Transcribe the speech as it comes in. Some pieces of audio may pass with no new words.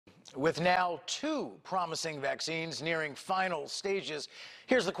With now 2 promising vaccines nearing final stages,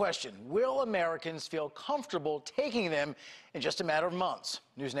 here's the question: will Americans feel comfortable taking them in just a matter of months?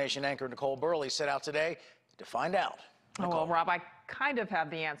 NewsNation anchor Nicole Burley set out today to find out. Nicole. Well, Rob, I kind of have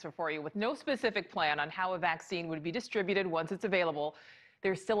the answer for you. With no specific plan on how a vaccine would be distributed once it's available,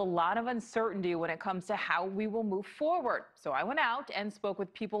 there's still a lot of uncertainty when it comes to how we will move forward. So I went out and spoke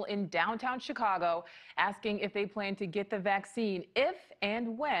with people in downtown Chicago, asking if they plan to get the vaccine if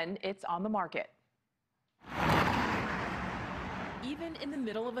and when it's on the market. Even in the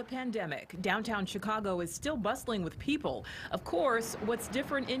middle of a pandemic, downtown Chicago is still bustling with people. Of course, what's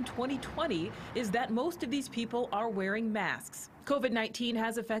different in 2020 is that most of these people are wearing masks. COVID-19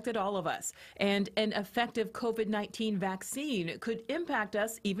 has affected all of us, and an effective COVID-19 vaccine could impact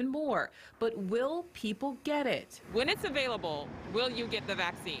us even more. But will people get it? When it's available, will you get the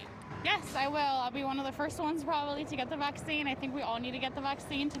vaccine? Yes, I will. I'll be one of the first ones probably to get the vaccine. I think we all need to get the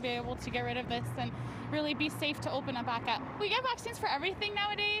vaccine to be able to get rid of this and really be safe to open it back up. We get vaccines for everything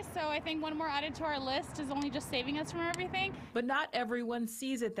nowadays, so I think one more added to our list is only just saving us from everything. But not everyone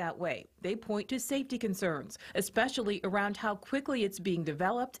sees it that way. They point to safety concerns, especially around how quickly it's being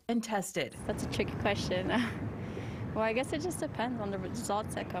developed and tested. That's a tricky question. Well, I guess it just depends on the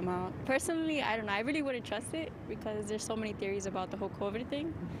results that come out. Personally, I don't know. I really wouldn't trust it because there's so many theories about the whole COVID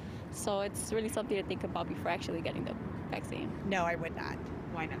thing. So it's really something to think about before actually getting the vaccine. No, I would not.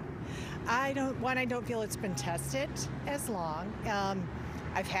 Why not? I don't feel it's been tested as long.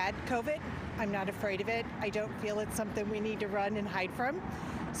 I've had COVID. I'm not afraid of it. I don't feel it's something we need to run and hide from.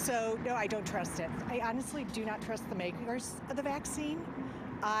 So no, I don't trust it. I honestly do not trust the makers of the vaccine.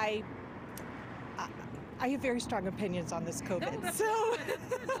 I have very strong opinions on this COVID.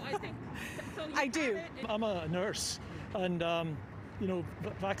 I do. I'm a nurse, and you know,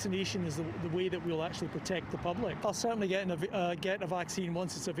 vaccination is the way that we'll actually protect the public. I'll certainly get a vaccine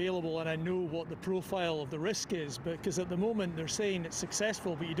once it's available and I know what the profile of the risk is, because at the moment they're saying it's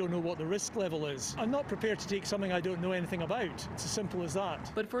successful, but you don't know what the risk level is. I'm not prepared to take something I don't know anything about. It's as simple as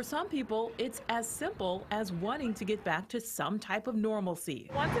that. But for some people, it's as simple as wanting to get back to some type of normalcy.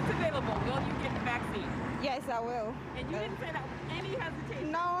 Once it's available, will you get the vaccine? Yes, I will. And you didn't say that with any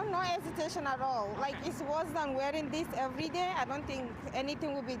hesitation? No, no hesitation at all. Like, it's worse than wearing this every day. I don't think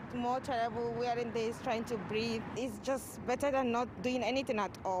anything will be more terrible wearing this, trying to breathe. It's just better than not doing anything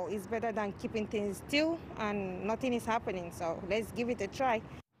at all. It's better than keeping things still and nothing is happening. So let's give it a try.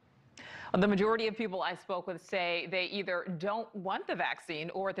 The majority of people I spoke with say they either don't want the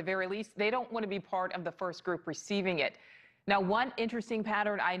vaccine or at the very least, they don't want to be part of the first group receiving it. Now, one interesting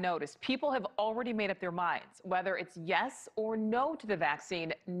pattern I noticed, people have already made up their minds. Whether it's yes or no to the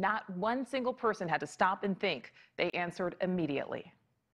vaccine, not one single person had to stop and think. They answered immediately.